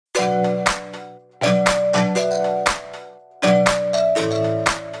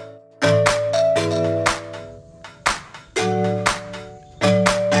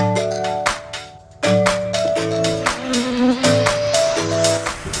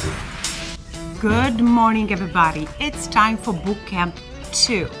Good morning, everybody. It's time for boot camp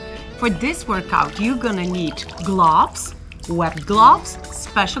 2. For this workout, you're gonna need gloves, wet gloves,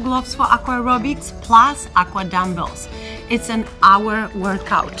 special gloves for aqua aerobics, plus aqua dumbbells. It's an hour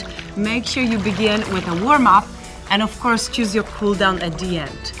workout. Make sure you begin with a warm-up and of course choose your cool down at the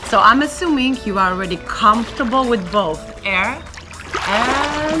end. So I'm assuming you are already comfortable with both air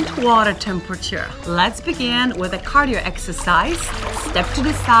and water temperature. Let's begin with a cardio exercise. Step to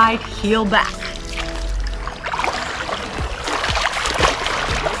the side, heel back.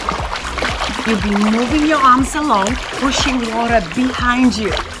 You'll be moving your arms along, pushing water behind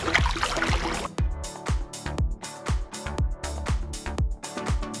you.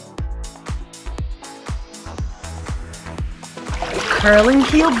 Curling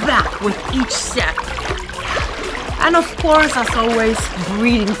heel back with each step. And of course, as always,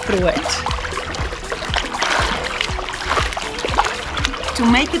 breathing through it.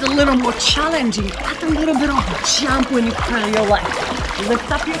 To make it a little more challenging, add a little bit of a jump when you curl your leg.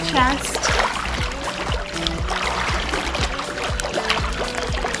 Lift up your chest.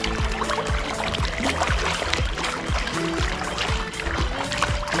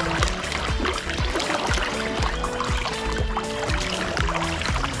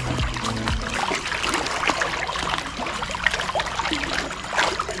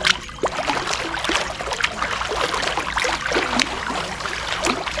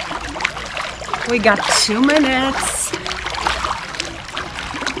 We got 2 minutes.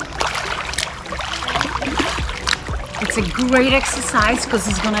 It's a great exercise because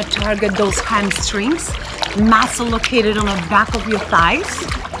it's gonna target those hamstrings, muscle located on the back of your thighs,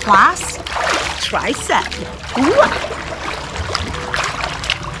 plus tricep. Ooh.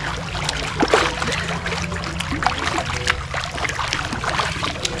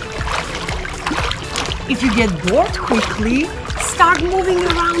 If you get bored quickly, start moving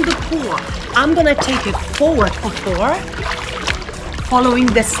around the pool. I'm gonna take it forward for 4, following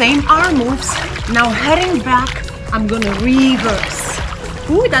the same arm moves. Now heading back, I'm gonna reverse.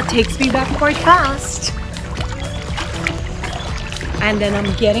 Ooh, that takes me back quite fast. And then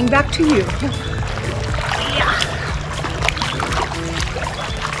I'm getting back to you. Yeah.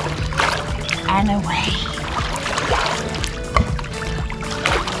 And away.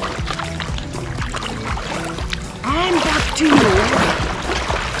 And back to you.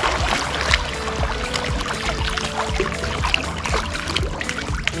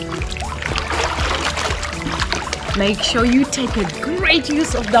 Make sure you take a great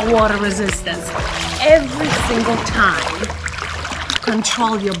use of the water resistance every single time.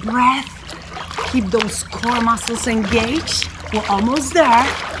 Control your breath. Keep those core muscles engaged. We're almost there.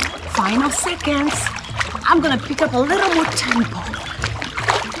 Final seconds. I'm gonna pick up a little more tempo.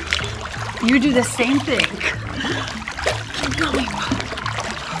 You do the same thing. Keep going.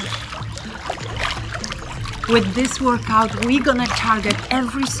 With this workout, we're gonna target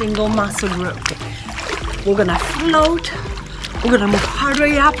every single muscle group. We're gonna float, we're gonna move heart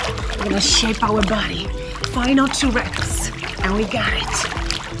rate up, we're gonna shape our body. Final 2 reps, and we got it.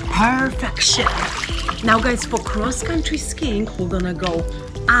 Perfection. Now guys, for cross-country skiing, we're gonna go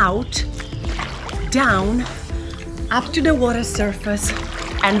out, down, up to the water surface,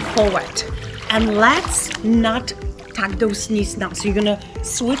 and forward. And let's not tuck those knees now. So you're gonna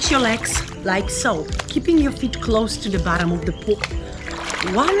switch your legs like so, keeping your feet close to the bottom of the pool.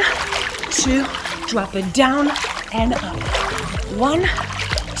 1, 2, drop it down and up. 1,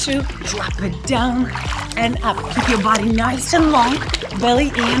 2, drop it down and up. Keep your body nice and long, belly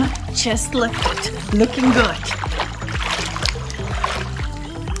in, chest lifted. Looking good.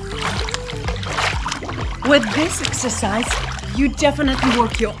 With this exercise, you definitely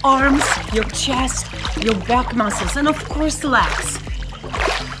work your arms, your chest, your back muscles, and of course the legs.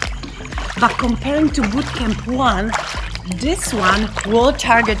 But comparing to bootcamp 1, this one will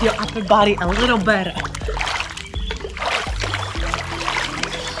target your upper body a little better.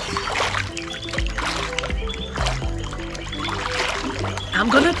 I'm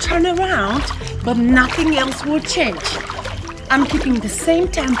gonna turn around, but nothing else will change. I'm keeping the same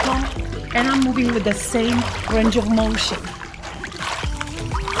tempo and I'm moving with the same range of motion.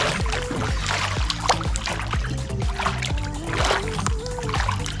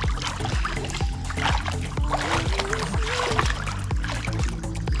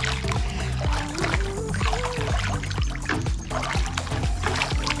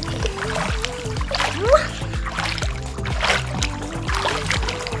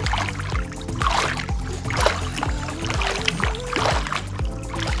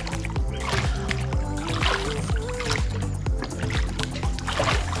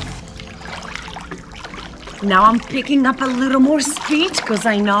 Now I'm picking up a little more speed because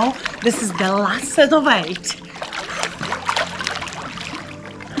I know this is the last set of 8.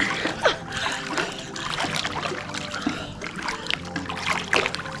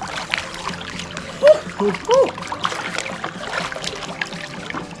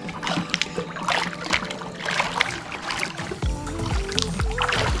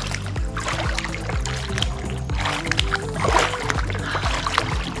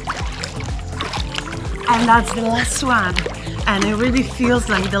 And that's the last one, and it really feels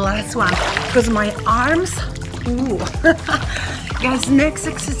like the last one because my arms, ooh. Guys, next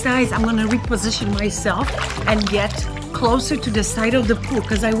exercise I'm gonna reposition myself and get closer to the side of the pool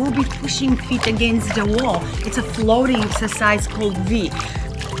because I will be pushing feet against the wall. It's a floating exercise called V.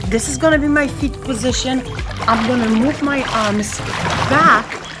 This is gonna be my feet position. I'm gonna move my arms back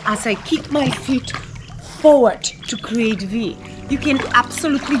as I kick my feet forward to create V. You can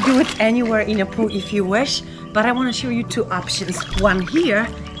absolutely do it anywhere in a pool if you wish, but I want to show you 2 options. One here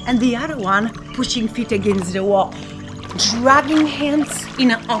and the other one pushing feet against the wall. Dragging hands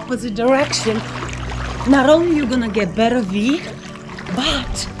in an opposite direction. Not only you're gonna get better V,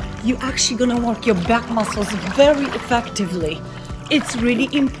 but you're actually gonna work your back muscles very effectively. It's really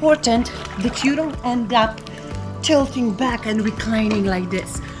important that you don't end up tilting back and reclining like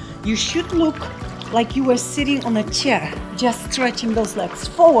this. You should look like you were sitting on a chair, just stretching those legs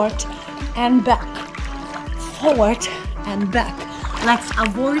forward and back, forward and back. Let's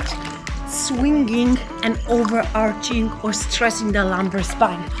avoid swinging and overarching or stressing the lumbar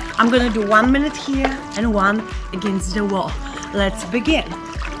spine. I'm gonna do 1 minute here and 1 against the wall. Let's begin.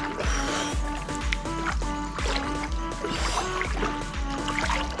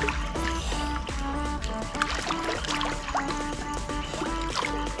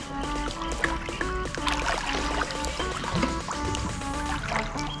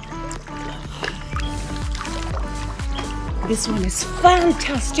 This one is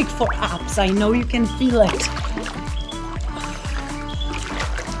fantastic for abs. I know you can feel it.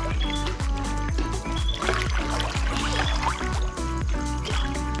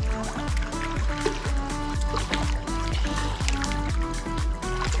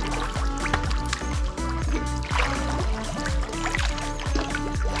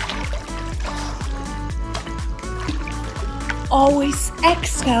 Always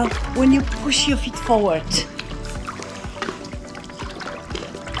exhale when you push your feet forward.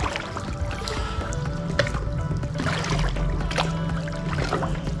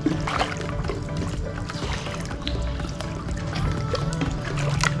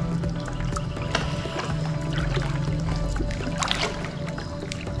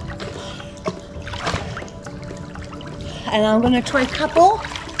 And I'm gonna try a couple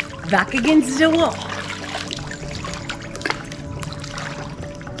back against the wall.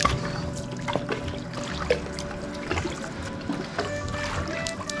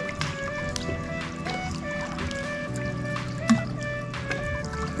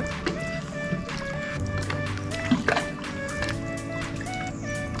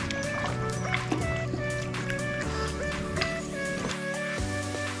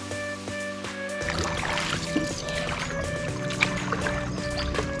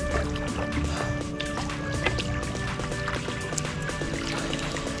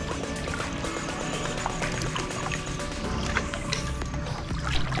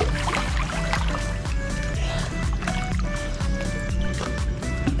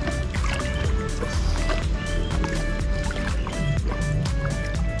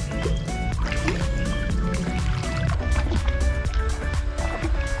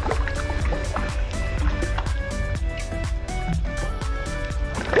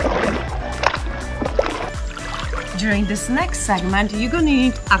 During this next segment, you're gonna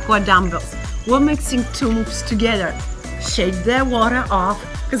need aqua dumbbells. We're mixing 2 moves together. Shake the water off,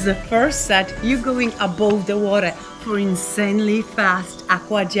 because the first set, you're going above the water for insanely fast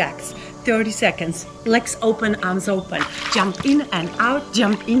aqua jacks. 30 seconds, legs open, arms open. Jump in and out,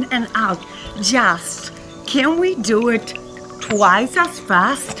 jump in and out. Just, can we do it twice as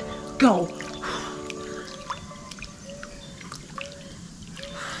fast? Go.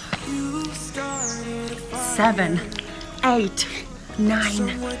 7, 8,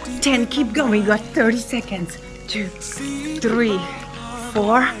 9, 10. Keep going. You got 30 seconds. 2, 3,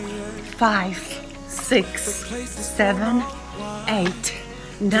 4, 5, 6, 7, 8,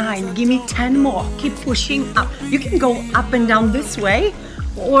 9. Give me 10 more. Keep pushing up. You can go up and down this way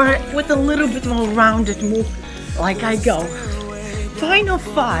or with a little bit more rounded move like I go. Final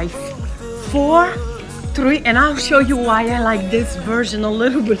 5, 4, 3, and I'll show you why I like this version a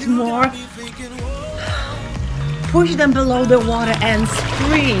little bit more. Push them below the water and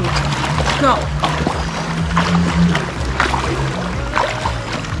sprint. Go.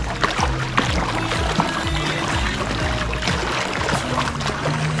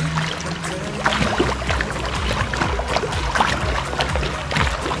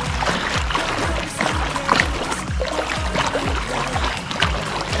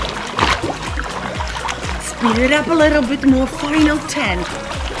 Speed it up a little bit more, final 10.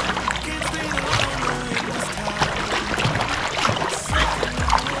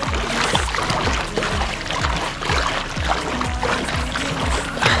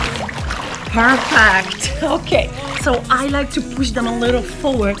 Perfect. Okay, so I like to push them a little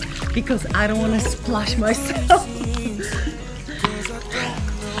forward because I don't want to splash myself.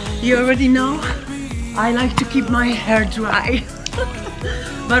 You already know, I like to keep my hair dry.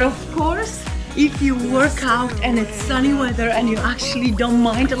 But of course, if you work out and it's sunny weather and you actually don't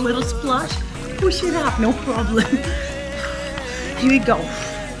mind a little splash, push it up, no problem. Here we go.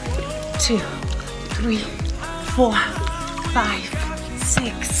 2, 3, 4, 5,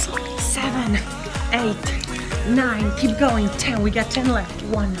 6, 7, 8, 9. Keep going. 10. We got 10 left.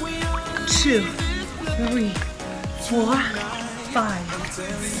 1, 2, 3, 4, 5,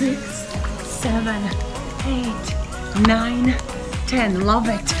 6, 7, 8, 9, 10. Love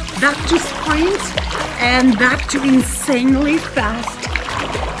it. Back to sprint and back to insanely fast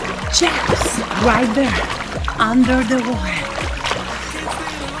jabs right there under the water.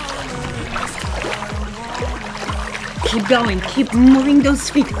 Keep going, keep moving those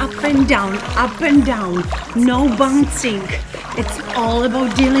feet up and down, no bouncing. It's all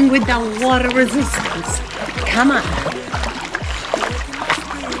about dealing with that water resistance. Come on.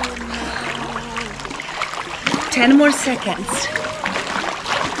 10 more seconds.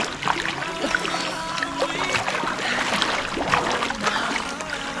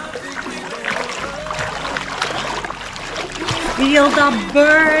 Feel the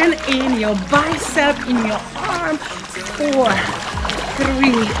burn in your bicep, in your arm. 4,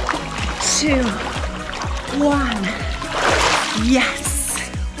 3, 2, 1. Yes.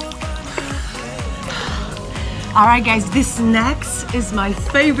 All right, guys, this next is my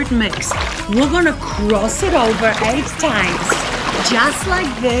favorite mix. We're gonna cross it over 8 times, just like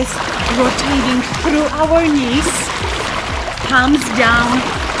this, rotating through our knees, palms down,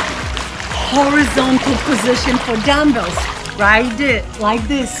 horizontal position for dumbbells. Right there, like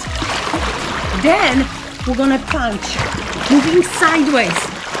this. Then we're gonna punch, moving sideways.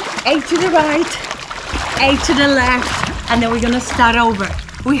 8 to the right, 8 to the left, and then we're gonna start over.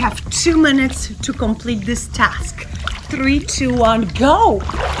 We have 2 minutes to complete this task. 3, 2, 1, go!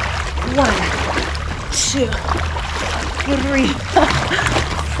 1, 2, 3,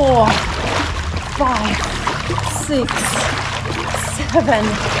 4, 5, 6, 7,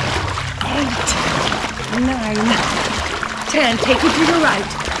 8, 9, 10. Take it to the right.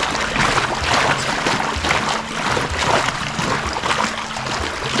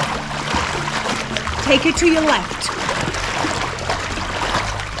 Take it to your left.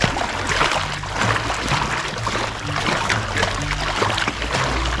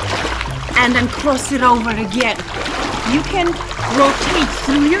 And then cross it over again. You can rotate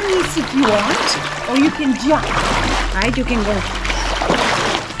through your knees if you want, or you can jump, right? You can go.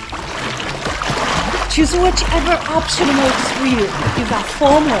 Choose whichever option works for you. You got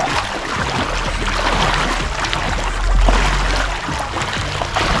 4 more.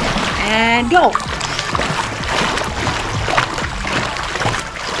 And go.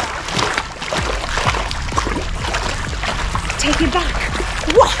 Take it back.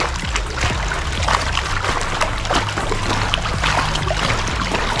 Whoa.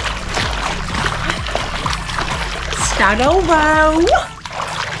 Start over. Whoa.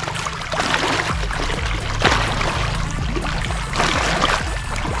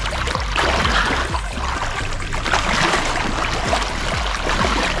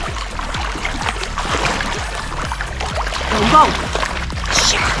 Go.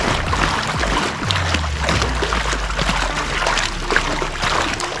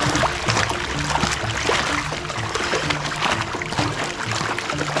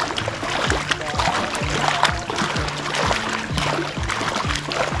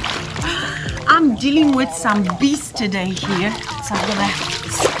 I'm dealing with some bees today here, so I'm gonna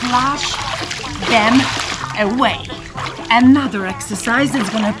splash them away. Another exercise is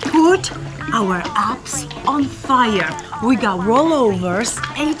gonna put our abs on fire. We got rollovers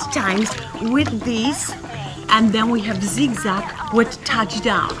 8 times with these, and then we have zigzag with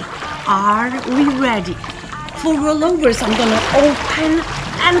touchdown. Are we ready? For rollovers, I'm gonna open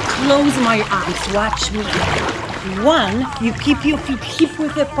and close my arms. Watch me. 1, you keep your feet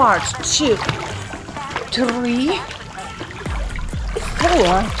hip-width apart. 2, 3,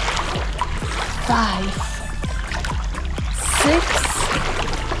 4, 5,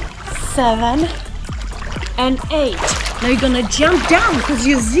 6, 7, and 8. Now you're gonna jump down because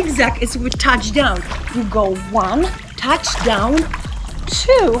your zigzag is with touchdown. You go 1, touchdown,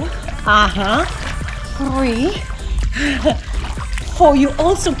 2, 3, 4. You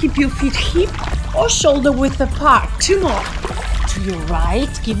also keep your feet hip or shoulder width apart. 2 more. To your right,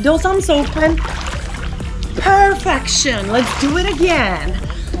 keep those arms open. Perfection. Let's do it again.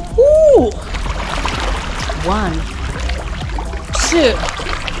 Ooh. 1, 2,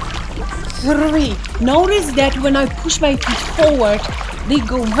 3. Notice that when I push my feet forward, they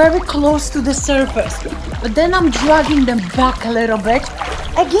go very close to the surface. But then I'm dragging them back a little bit.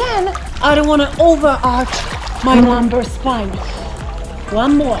 Again, I don't want to overarch my lumbar spine.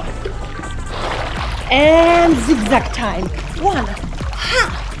 1 more. And zigzag time. 1,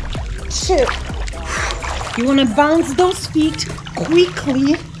 2. You want to bounce those feet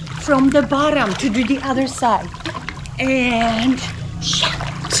quickly from the bottom to do the other side. And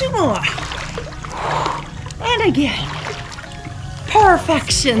 2 more. And again.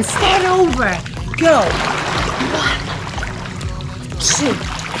 Perfection. Start over. Go. 1, 2,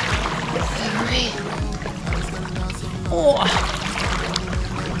 3, 4,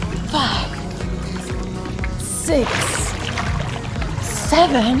 5, 6,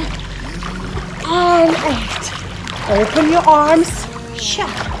 7, and 8. Open your arms. 2,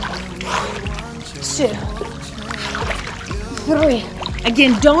 3.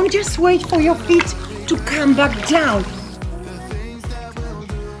 Again, don't just wait for your feet to come back down.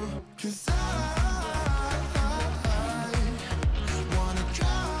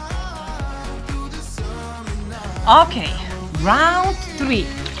 Okay, round 3.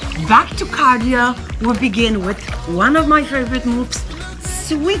 Back to cardio. We'll begin with one of my favorite moves,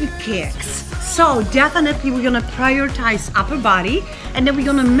 swing kicks. So definitely we're gonna prioritize upper body, and then we're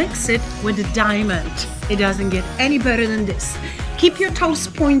gonna mix it with the diamond. It doesn't get any better than this. Keep your toes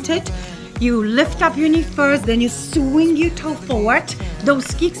pointed. You lift up your knee first, then you swing your toe forward. Those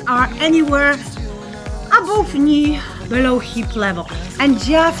kicks are anywhere above knee, below hip level. And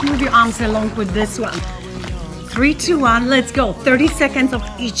just move your arms along with this one. 3, 2, 1, let's go. 30 seconds of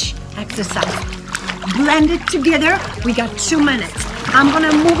each exercise. Blend it together. We got 2 minutes. I'm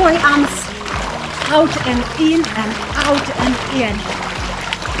gonna move my arms out and in and out and in.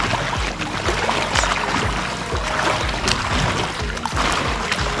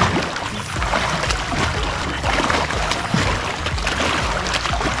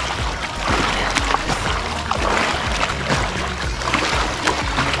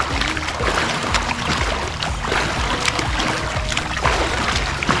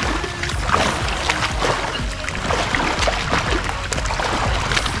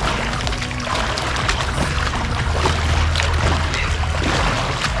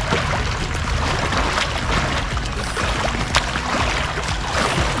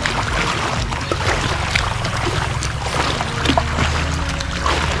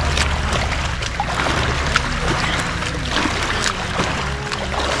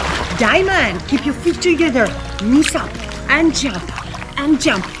 Diamond, keep your feet together, knees up, and jump, and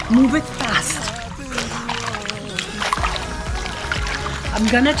jump. Move it fast. I'm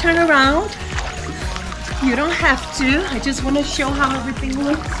gonna turn around. You don't have to. I just want to show how everything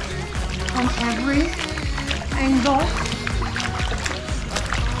looks from every angle.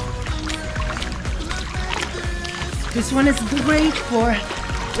 This one is great for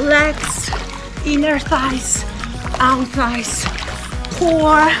legs, inner thighs, out thighs,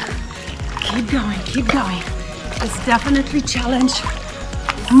 core. Keep going, keep going. It's definitely challenge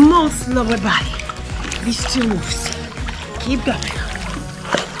most lower body. These 2 moves. Keep going.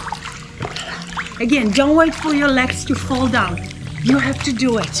 Again, don't wait for your legs to fall down. You have to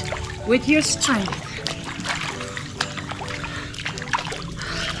do it with your strength.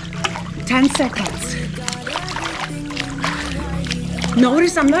 10 seconds.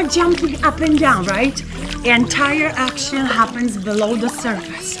 Notice I'm not jumping up and down, right? The entire action happens below the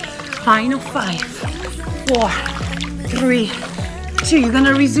surface. Final 5, 4, 3, 2. You're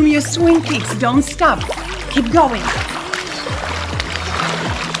gonna resume your swing kicks. Don't stop. Keep going.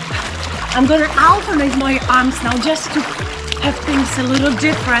 I'm gonna alternate my arms now just to have things a little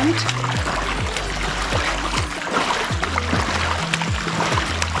different.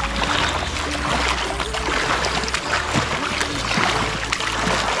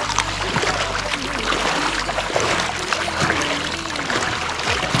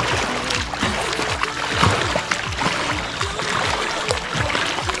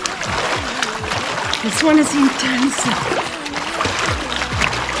 This one is intense.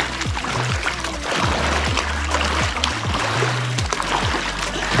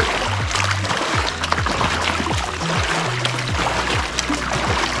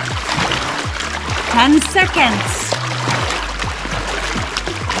 10 seconds.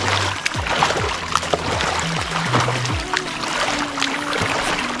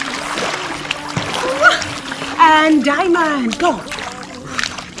 And diamond, go.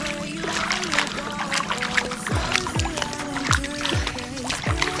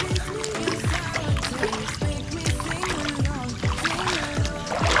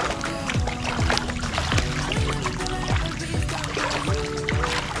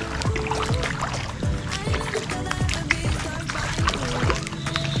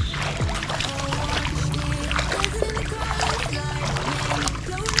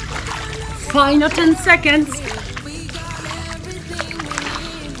 Final 10 seconds.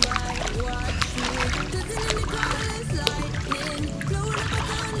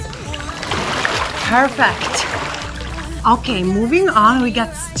 Perfect. Okay, moving on, we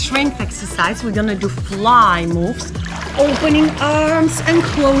got strength exercise. We're gonna do fly moves, opening arms and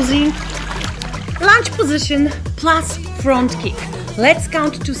closing. Lunge position plus front kick. Let's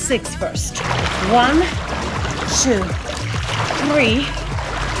count to 6 first. 1, 2, 3,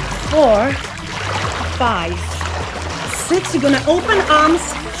 4, 5, 6. You're gonna open arms,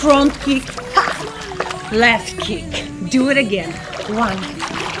 front kick, ha! Left kick. Do it again. 1,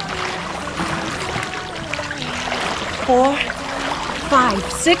 4,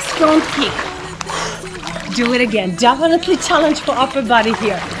 5, 6, front kick. Do it again. Definitely challenge for upper body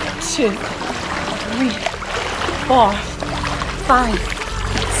here. 2, 3, 4, 5,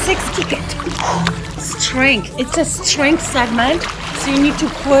 6. Kick it. Strength. It's a strength segment. So you need to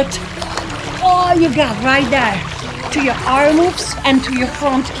put all you got right there to your arm moves and to your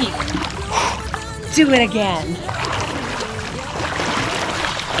front kick. Do it again.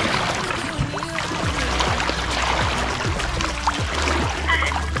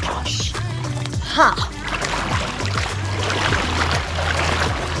 Push. Ha.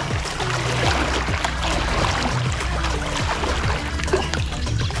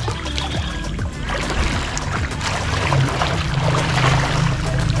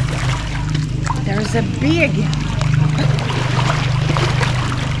 There's a big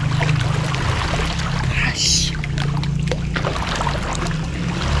push.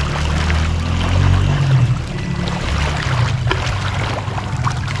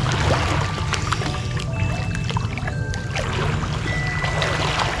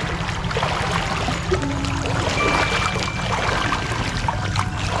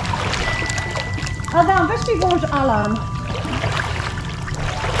 Adam, weź mi włącz alarm.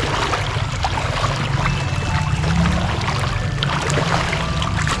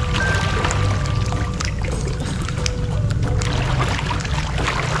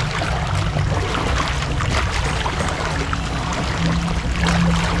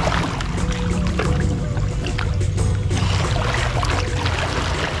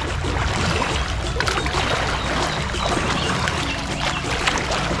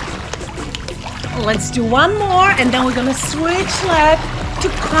 Let's do one more and then we're gonna switch leg to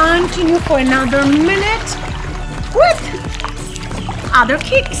continue for another minute with other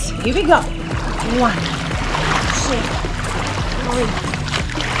kicks. Here we go. 1, 2, 3,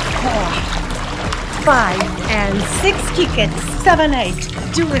 4, 5, and 6. Kick it. 7, 8.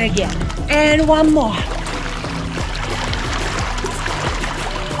 Do it again. And one more.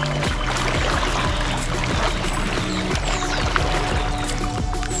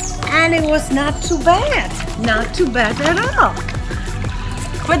 And it was not too bad at all.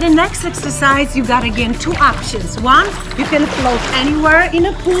 For the next exercise, you got again 2 options. One, you can float anywhere in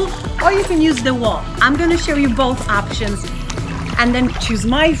a pool or you can use the wall. I'm gonna show you both options and then choose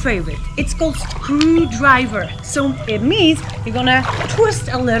my favorite. It's called screwdriver. So it means you're gonna twist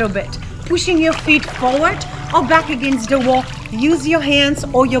a little bit, pushing your feet forward or back against the wall. Use your hands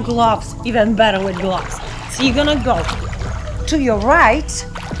or your gloves, even better with gloves. So you're gonna go to your right,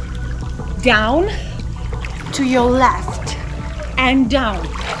 down, to your left, and down.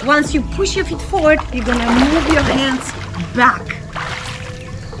 Once you push your feet forward, you're gonna move your hands back.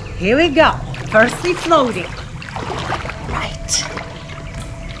 Here we go. Firstly floating. Right.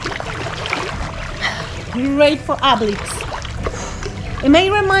 Great for obliques. It may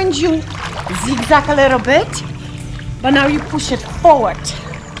remind you zigzag a little bit, but now you push it forward,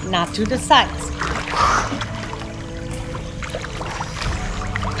 not to the sides.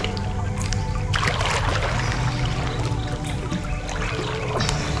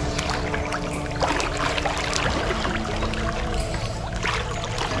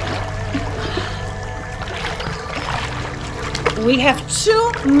 We have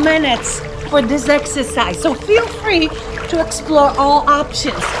 2 minutes for this exercise, so feel free to explore all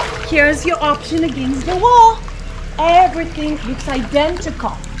options. Here's your option against the wall. Everything looks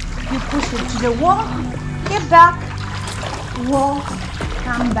identical. You push it to the wall, get back, wall,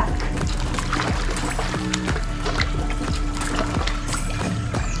 come back.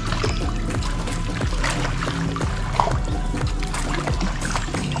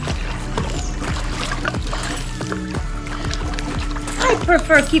 I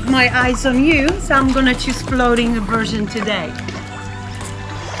prefer keep my eyes on you, so I'm gonna choose floating version today.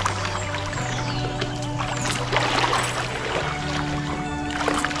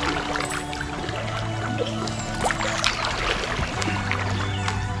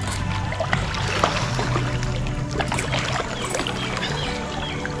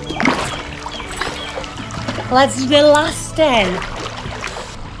 Let's do the last 10.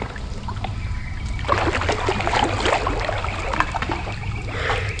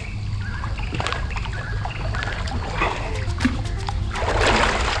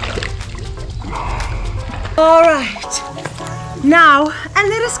 All right, now, and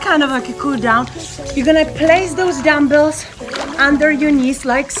it is kind of like a cool down. You're gonna place those dumbbells under your knees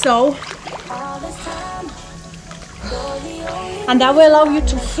like so. And that will allow you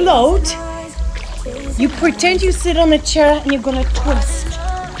to float. You pretend you sit on a chair and you're gonna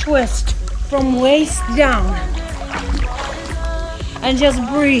twist from waist down. And just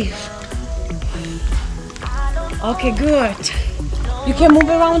breathe. Okay, good. You can move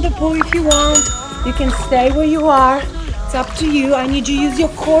around the pool if you want. You can stay where you are. It's up to you. I need you to use your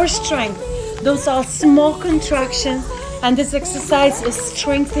core strength. Those are small contractions, and this exercise is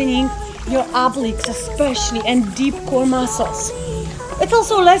strengthening your obliques especially, and deep core muscles. It's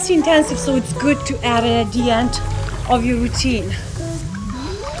also less intensive, so it's good to add it at the end of your routine.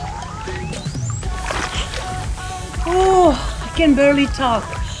 Oh, I can barely talk.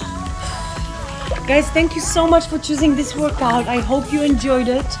 Guys, thank you so much for choosing this workout. I hope you enjoyed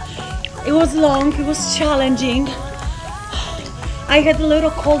it. It was long, it was challenging. I had a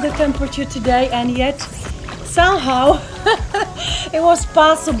little colder temperature today, and yet somehow it was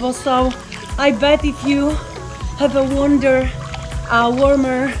possible. So I bet if you have a warmer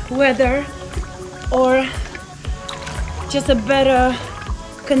weather or just a better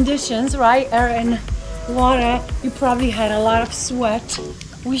conditions, right? Air and water, you probably had a lot of sweat.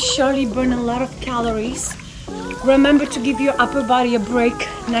 We surely burn a lot of calories. Remember to give your upper body a break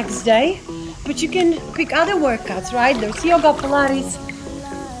next day, but you can pick other workouts, right? There's yoga, Pilates,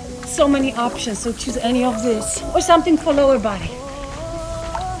 so many options, so choose any of this or something for lower body.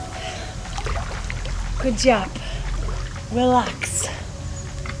 Good job. Relax.